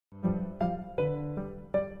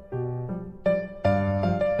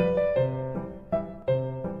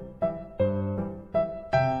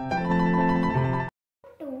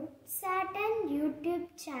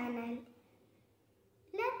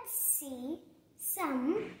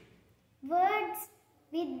some words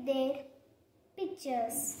with their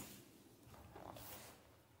pictures.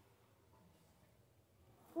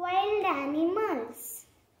 Wild animals.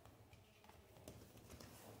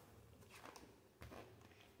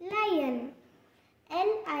 Lion,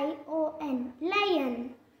 Lion,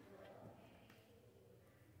 lion.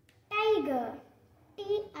 Tiger,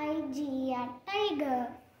 Tiger, tiger.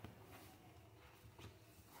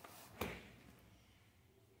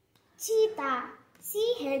 Cheetah,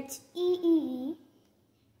 Cheetah,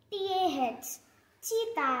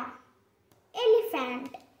 cheetah.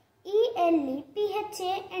 Elephant, Elephant,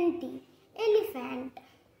 elephant.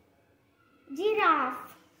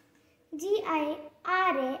 Giraffe, Giraffe,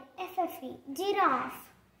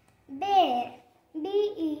 giraffe. Bear,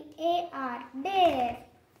 Bear, bear.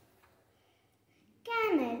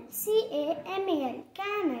 Camel, Camel,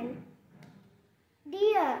 camel.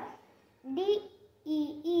 Deer,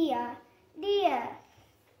 deer.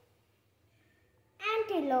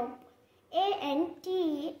 Antelope,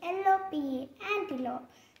 Antelope, antelope.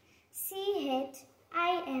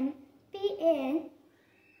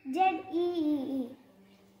 Chimpanzee,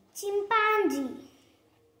 chimpanzee.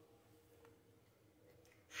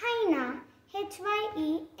 Hyena,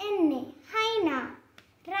 Hyena, hyena.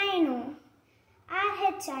 Rhino,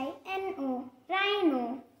 Rhino, rhino.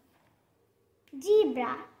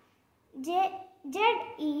 Zebra, Zebra,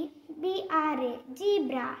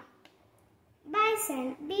 zebra.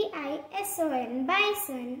 Bison, Bison,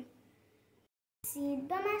 bison. See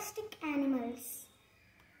domestic animals.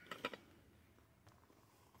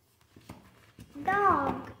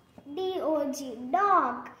 Dog, Dog,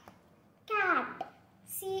 dog. Cat,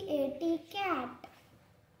 cat.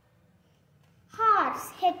 Horse,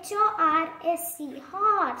 Horse,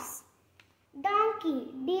 horse. Donkey,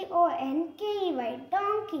 Donkey,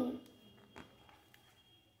 donkey.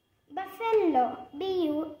 Buffalo,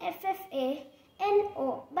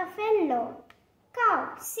 Buffalo, buffalo. Cow,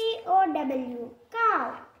 Cow, cow.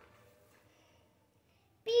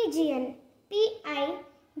 Pigeon,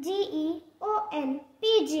 Pigeon,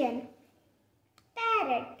 pigeon.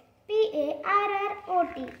 Parrot, Parrot,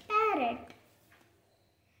 parrot.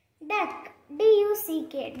 Duck,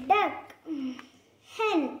 Duck, duck.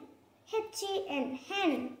 Hen,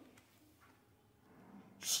 hen.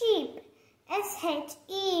 Sheep,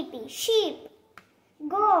 sheep, sheep.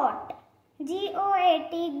 Goat,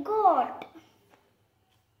 goat, goat.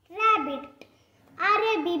 Rabbit,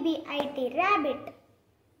 rabbit.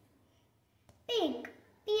 Pig,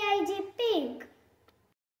 pig.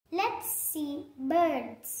 Let's see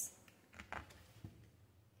birds.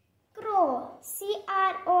 Crow,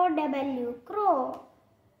 crow.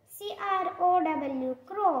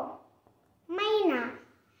 Crow. Myna,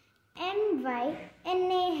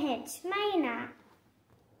 myna.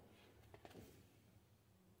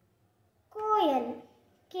 Koel,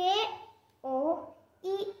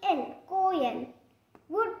 koel, koel.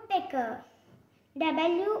 Woodpecker,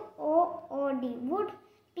 wood, wood,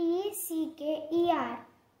 pecker,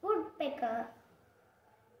 woodpecker.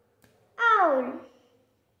 Owl,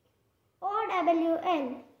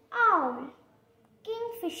 owl, owl.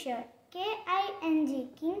 Kingfisher, king,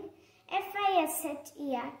 fisher,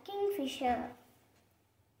 kingfisher.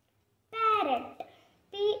 Parrot,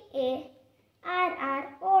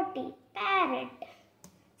 parrot, parrot.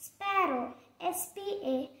 Sparrow,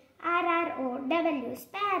 sparrow,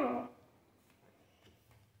 sparrow.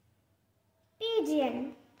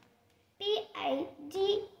 Pigeon,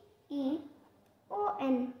 pigeon,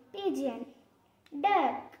 pigeon.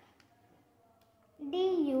 Duck,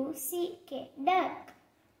 duck, duck.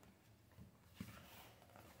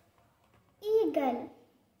 Eagle,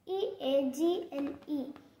 eagle,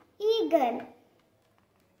 eagle.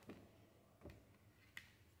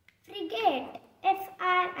 Frigate,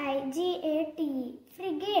 frigate,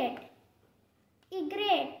 frigate.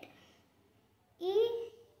 Egret,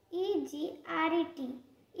 egret,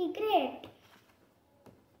 egret.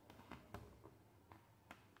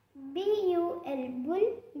 Bull,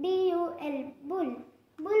 bull,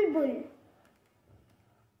 bulbul.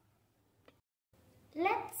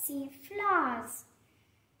 Let's see flowers.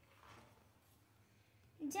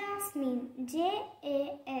 Jasmine,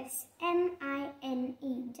 jasmine,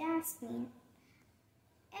 jasmine.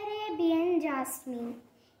 Arabian jasmine,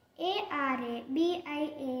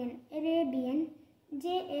 Arabian, Arabian.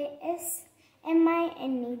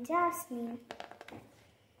 Jasmine, jasmine.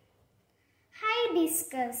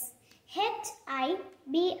 Hibiscus,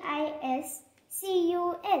 hibiscus,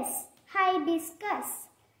 hibiscus.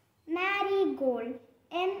 Marigold,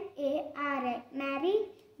 Mary,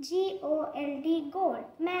 gold, gold.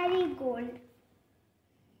 Marigold.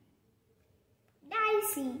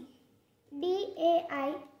 Daisy,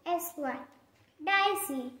 D-A-I-S-Y,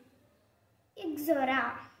 Daisy.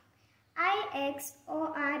 Ixora,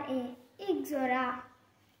 I-X-O-R-A, Ixora.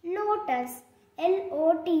 Lotus,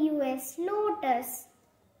 L-O-T-U-S, Lotus.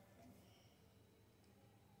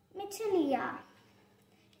 Michelia,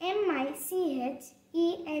 M-I-C-H-E-L-I-A,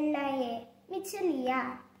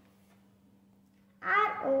 Michelia.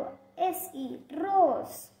 R-O-S-E,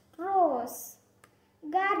 Rose, Rose.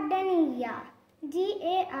 Gardenia,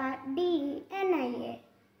 G-A-R-D-E-N-I-A.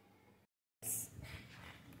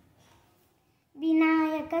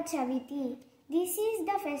 Vinayaka Chaviti. This is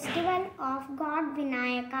the festival of God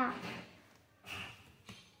Vinayaka.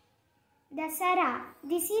 Dasara.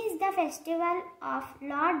 This is the festival of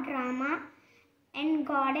Lord Rama and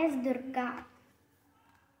Goddess Durga.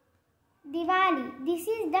 Diwali. This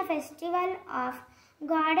is the festival of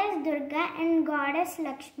Goddess Durga and Goddess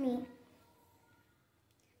Lakshmi.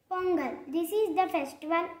 Pongal. This is the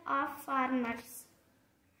festival of farmers.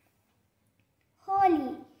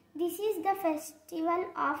 Holi. This is the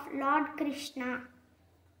festival of Lord Krishna.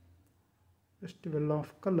 Festival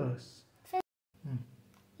of colors.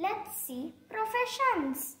 Let's see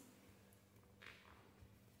professions.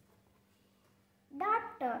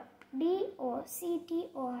 Doctor,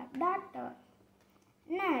 D-O-C-T-O-R, doctor.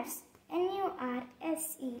 Nurse,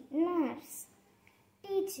 N-U-R-S-E, nurse.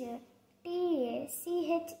 Teacher,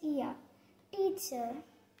 T-A-C-H-E-R, teacher.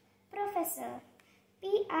 Professor,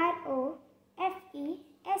 P-R-O-F-E-S-S-O-R,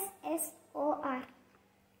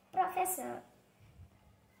 professor.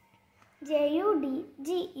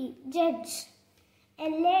 J-U-D-G-E, judge.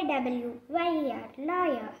 L-A-W-Y-E-R,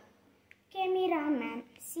 lawyer. Cameraman,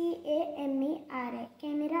 C-A-M-E-R-A,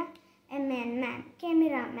 camera, M-N, man,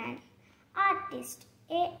 cameraman. Artist,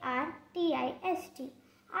 A-R-T-I-S-T,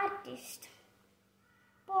 artist.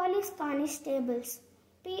 Police constables,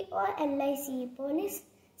 P-O-L-I-C-E, police,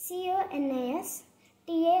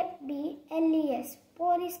 C-O-N-I-S-T-A-B-L-E-S,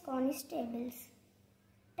 police constables.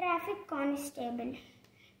 Traffic constable,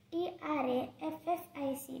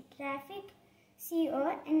 T-R-A-F-F-I-C, traffic,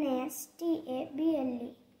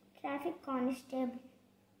 C-O-N-S-T-A-B-L-E, traffic constable.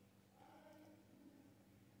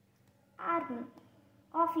 Army,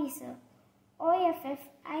 officer,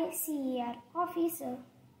 O-F-F-I-C-E-R, officer.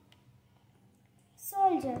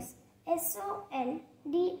 Soldiers, S-O-L-D-I-E-R-S,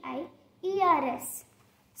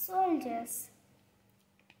 soldiers.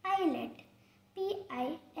 Pilot,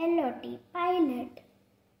 P-I-L-O-T, pilot.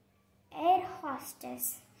 Air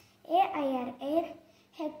hostess, A-I-R, air,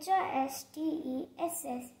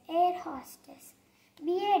 H-O-S-T-E-S-S, air hostess.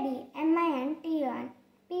 B-A-D-M-I-N-T-O-N,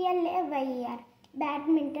 P-L-A-Y-E-R,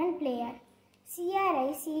 badminton player.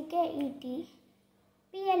 C-R-I-C-K-E-T,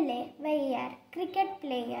 P-L-A-Y-E-R, cricket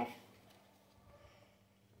player.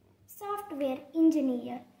 Software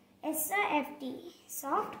engineer, S-O-F-T,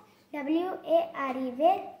 soft, W-A-R-E,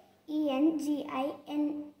 ware, E-N-G-I-N-E-E-R,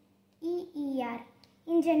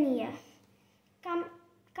 engineer.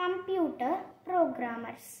 Computer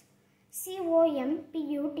programmers,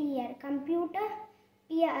 C-O-M-P-U-T-R, computer,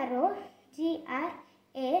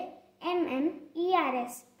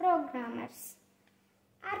 P-R-O-G-R-A-M-M-E-R-S, programmers.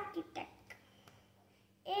 Architect,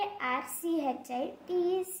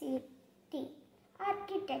 A-R-C-H-I-T-E-C-T,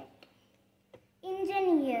 architect.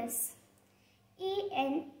 Engineers,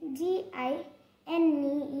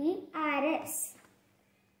 E-N-G-I-N-E-E-R-S.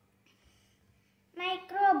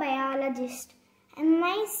 Microbiologist,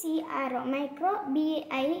 M-I-C-R-O, micro,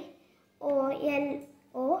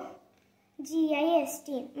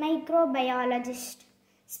 B-I-O-L-O-G-I-S-T, microbiologist.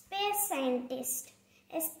 Space scientist,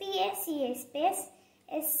 S-P-A-C-A, space,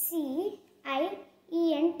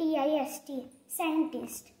 S-C-I-E-N-T-I-S-T,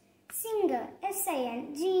 scientist. Singer,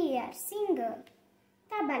 S-I-N-G-E-R, singer.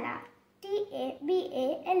 Tabala,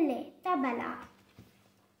 T-A-B-A-L-A, tabala.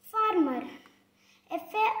 Farmer,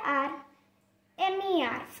 F-A-R-M-E-R,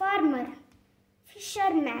 farmer.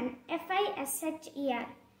 Fisherman, F-I-S-H-E-R,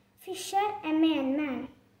 fisher, M-A-N, man.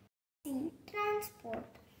 Transport.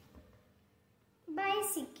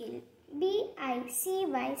 Bicycle,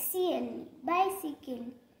 B-I-C-Y-C-L-E,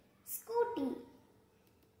 bicycle. Scooty,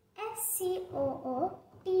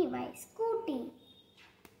 S-C-O-O-T-Y, scooty.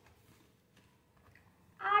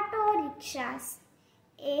 Auto rickshaws,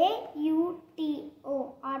 A-U-T-O,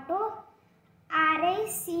 auto,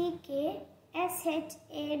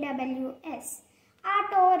 R-I-C-K-S-H-A-W-S,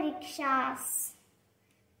 auto rickshaws.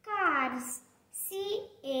 Cars,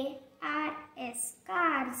 C-A-R-S,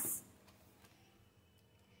 cars.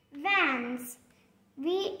 Vans,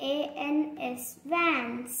 V-A-N-S,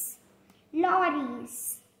 vans.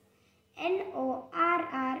 Lorries,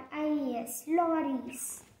 L-O-R-R-I-E-S,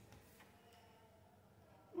 lorries.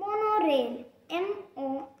 Monorail, M-O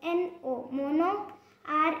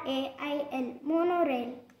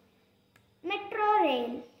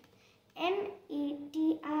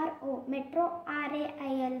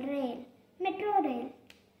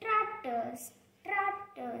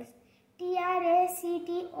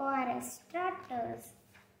Tractors. Tractors.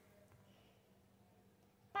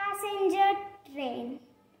 Passenger train.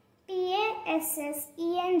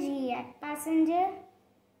 Passenger. Passenger.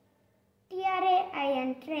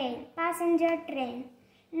 Train. Train. Passenger train.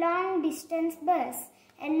 Long distance bus.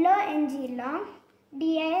 LONG long.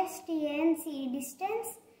 DISTANC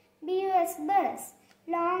distance. BUS bus.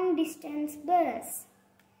 Long distance bus.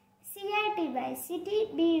 CITY city.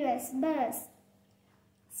 BUS bus.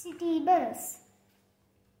 City bus.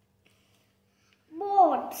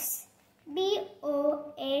 Boats.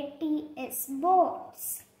 BOATS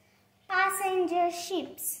boats. Passenger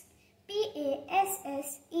ships.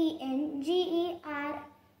 PASSENGER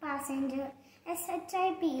passenger.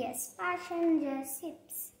 SHIPS passenger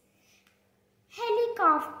ships.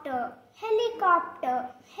 Helicopter.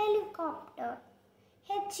 Helicopter. Helicopter.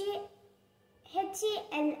 HELICOPTER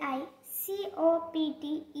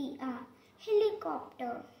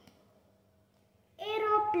helicopter.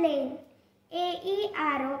 Aeroplane.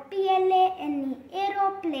 AEROPLANE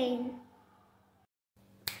aeroplane.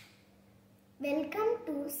 Welcome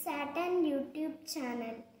to Saturn YouTube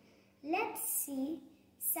channel. Let's see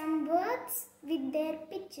some words with their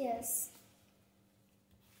pictures.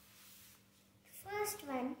 First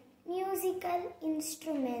one, musical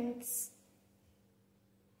instruments.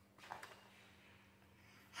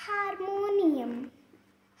 Harmonium.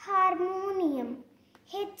 Harmonium.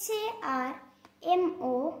 HARMONIUM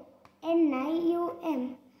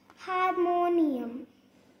harmonium.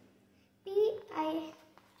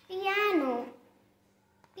 Piano.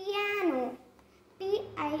 Piano.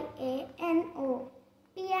 PIANO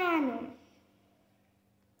piano.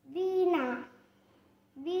 Veena.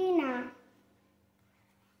 Veena.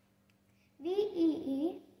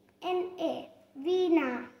 VEENA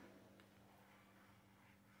veena.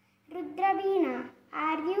 Rudraveena.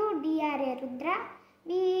 RUDRA Rudra.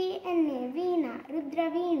 VENA veena.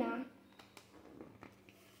 Rudraveena.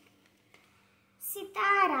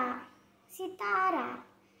 Sitara. Sitara.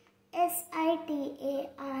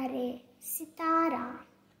 SITARA sitara.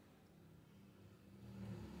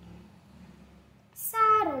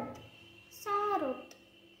 Sarod. Sarod.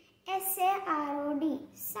 SAROD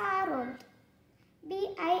sarod.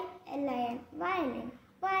 VIOLIN violin.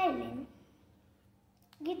 Violin.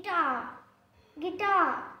 Guitar.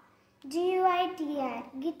 Guitar. GUITAR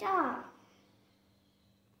guitar.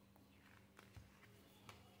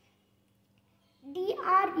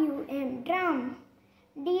 DRUM drum.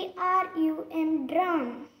 DRUM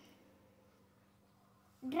drum.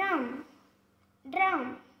 Drum.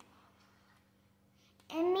 Drum.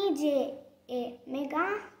 MEGA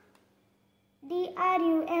mega.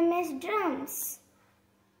 DRUMS drums.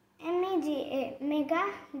 MEGA mega.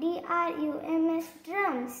 DRUMS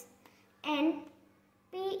drums. And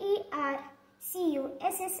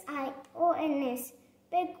PERCUSSIONS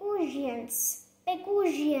percussions.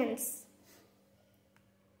 Percussions.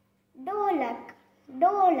 Dolak.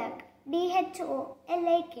 Dolak.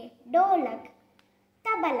 DHOLAK dolak.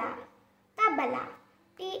 Tabala. Tabala.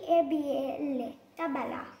 TABALA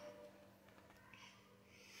tabala.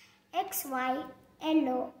 XYLOPHONE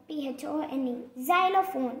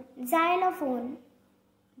xylophone. Xylophone.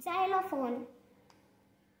 Xylophone.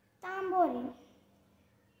 Tambourine.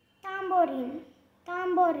 Tambourine.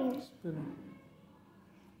 Tambourine.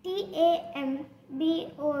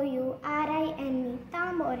 TAMBOURINE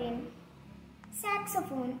tambourine.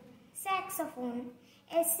 Saxophone. Saxophone.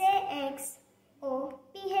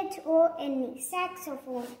 SAXOPHONE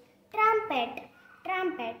saxophone. Trumpet.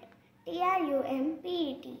 Trumpet.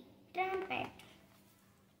 TRUMPET trumpet.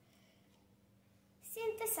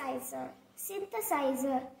 Synthesizer.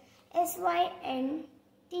 Synthesizer.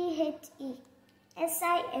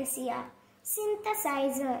 SYNTHESIZER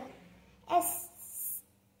synthesizer.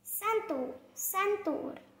 Santur.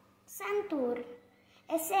 Santur. Santur.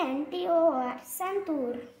 SNTOR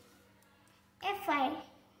santur. FIDDLE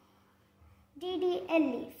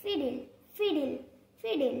fiddle. Fiddle.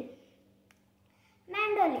 Fiddle.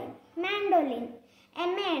 Mandolin. Mandolin.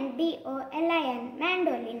 MANDOLIN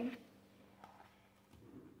mandolin.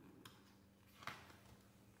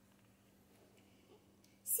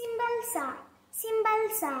 Cymbalsa.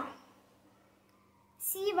 Cymbalsa.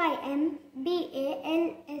 CYMBALSA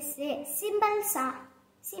cymbalsa.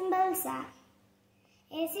 Cymbalsa.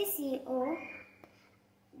 ACCORDION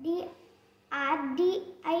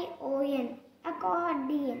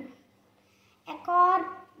accordion.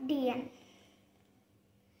 Accordion.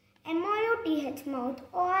 MOUTH mouth.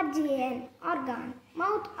 ORGAN organ.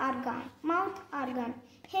 Mouth organ. Mouth organ.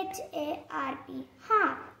 HARP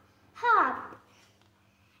harp. Harp.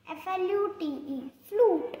 FLUTE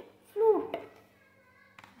flute. Flute.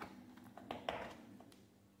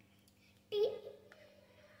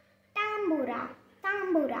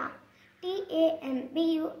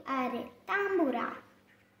 tambura, tambura.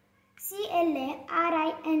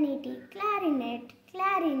 clarinet, clarinet,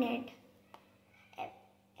 clarinet.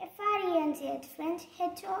 French,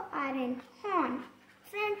 French, horn, horn,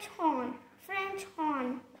 French horn, French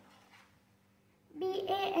horn.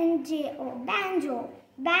 banjo, banjo,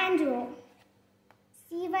 banjo.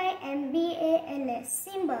 cymbals,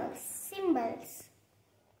 cymbals, cymbals.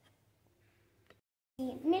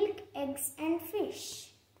 Milk, eggs and fish.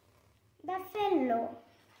 Buffalo,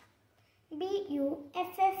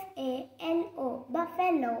 buffalo,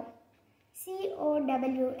 buffalo.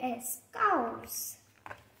 cows, cows.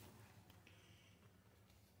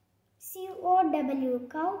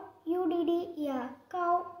 cow,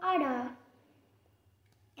 cow, udder.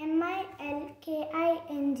 milking,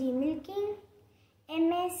 milking.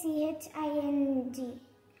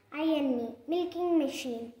 milking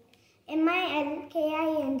machine. milking.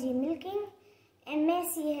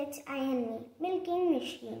 milking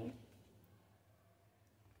machine.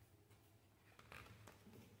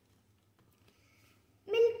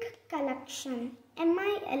 Milk collection.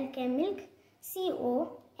 milk, milk.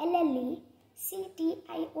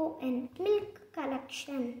 COLLECTION, milk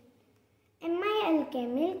collection. milk,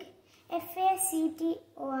 milk.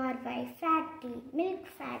 FACTORY, factory, milk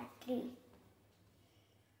factory.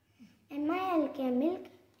 milk, milk.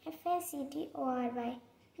 FACTORY,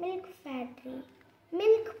 milk factory.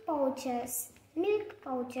 Milk pouches, milk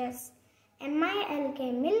pouches. milk,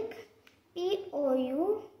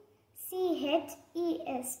 milk.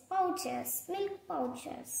 POUCHES, pouches, milk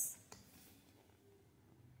pouches.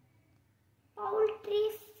 Poultry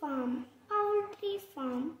farm, poultry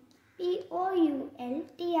farm.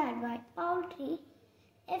 POULTRY, poultry.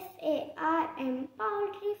 FARM,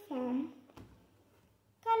 poultry farm.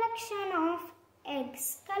 Collection of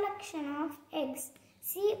eggs, collection of eggs.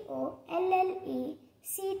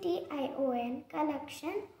 COLLECTION,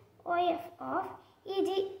 collection. of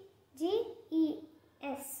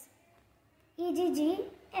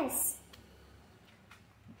EGGS.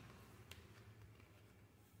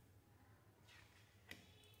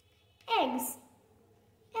 Eggs,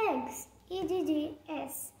 eggs,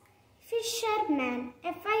 EGGS. Fisherman,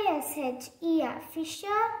 FISHER,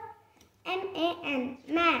 fisher. MAN,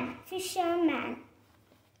 man, fisherman.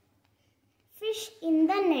 Fish in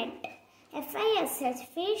the net, FISH,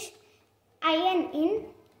 fish. IN in,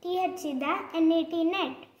 TH the NET,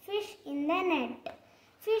 net. Fish in the net.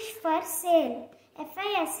 Fish for sale,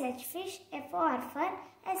 FISH, fish. FOR for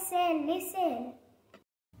sale, sale.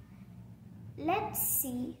 Let's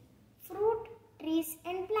see fruit, trees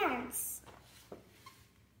and plants.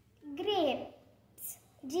 Grapes,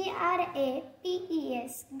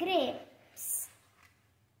 GRAPES, grapes.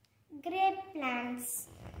 Grape plants.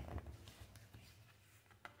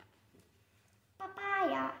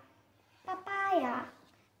 Papaya, papaya,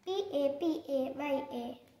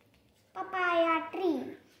 PAPAYA, papaya tree.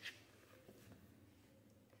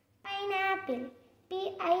 Pineapple,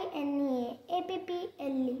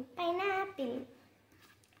 PINAAPPLE, pineapple.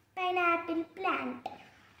 Pineapple plant.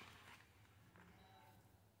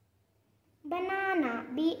 Banana,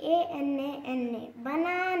 BANANA,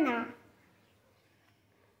 banana.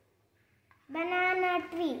 Banana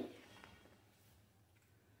tree.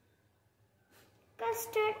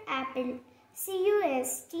 Custard apple,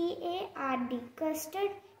 CUSTARD,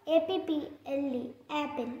 custard. APPLE,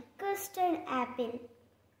 apple. Custard apple.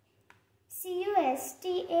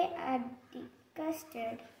 CUSTARD,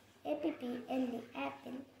 custard. APPLE,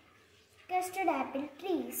 apple. Custard apple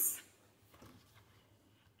trees.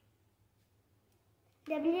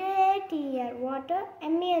 WATR, water.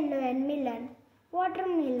 MELON, melon.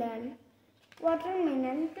 Watermelon.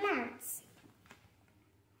 Watermelon plants.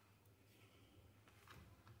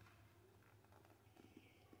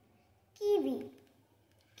 Kiwi,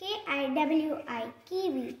 KIWI,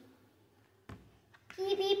 kiwi.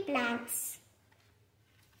 Kiwi plants.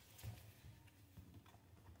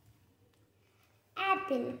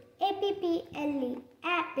 Apple, APPLE,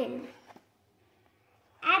 apple.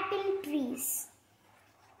 Apple trees.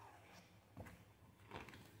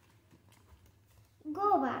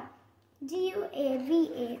 Guava,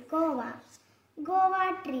 GUAVA, guava.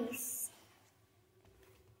 Guava trees.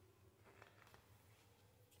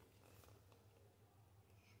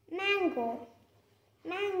 Mango,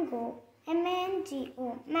 mango.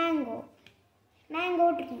 MANGO, mango.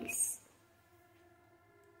 Mango trees.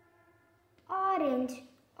 Orange,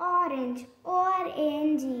 orange.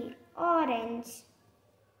 ORANGE, orange.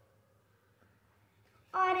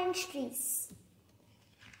 Orange trees.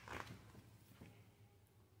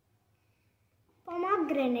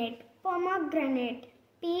 Pomegranate, pomegranate.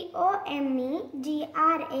 Pomegranate.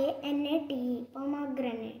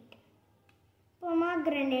 Pomegranate.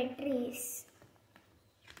 Pomegranate trees.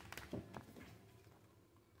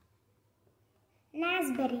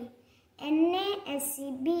 Nasberry.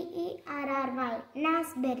 Nasberry.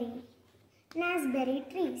 Nasberry. Nasberry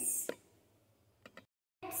trees.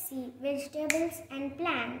 Let's see vegetables and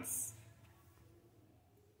plants.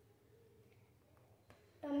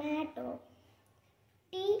 Tomato.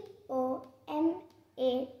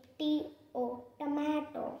 Tomato.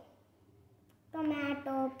 Tomato.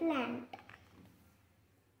 Tomato plant.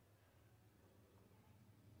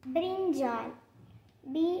 Brinjal.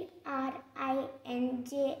 Brinjal.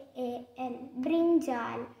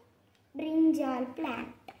 Brinjal. Brinjal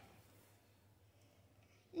plant.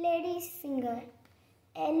 Lady's finger.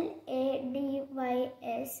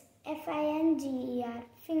 Ladysfinger.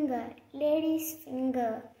 Finger. Lady's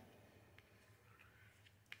finger.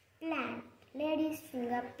 Plant. Lady's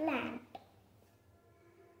finger plant.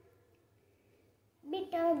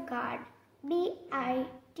 Bitter gourd.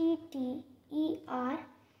 Bittergourd.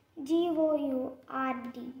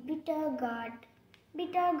 Bitter gourd.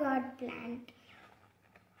 Bitter gourd plant.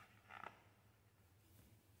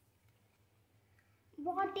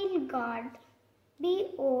 Bottle gourd.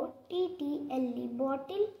 Bottle.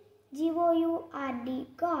 Bottle.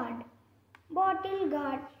 Gourd. Bottle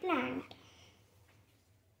gourd plant.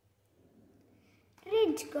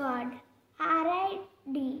 Ridge gourd.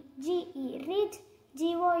 Ridge.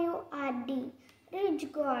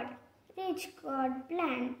 Ridge gourd. Ridge gourd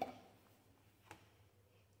plant.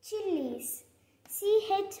 Chilies.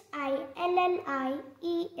 Chillies.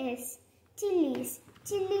 Chillies.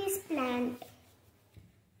 Chillies plant.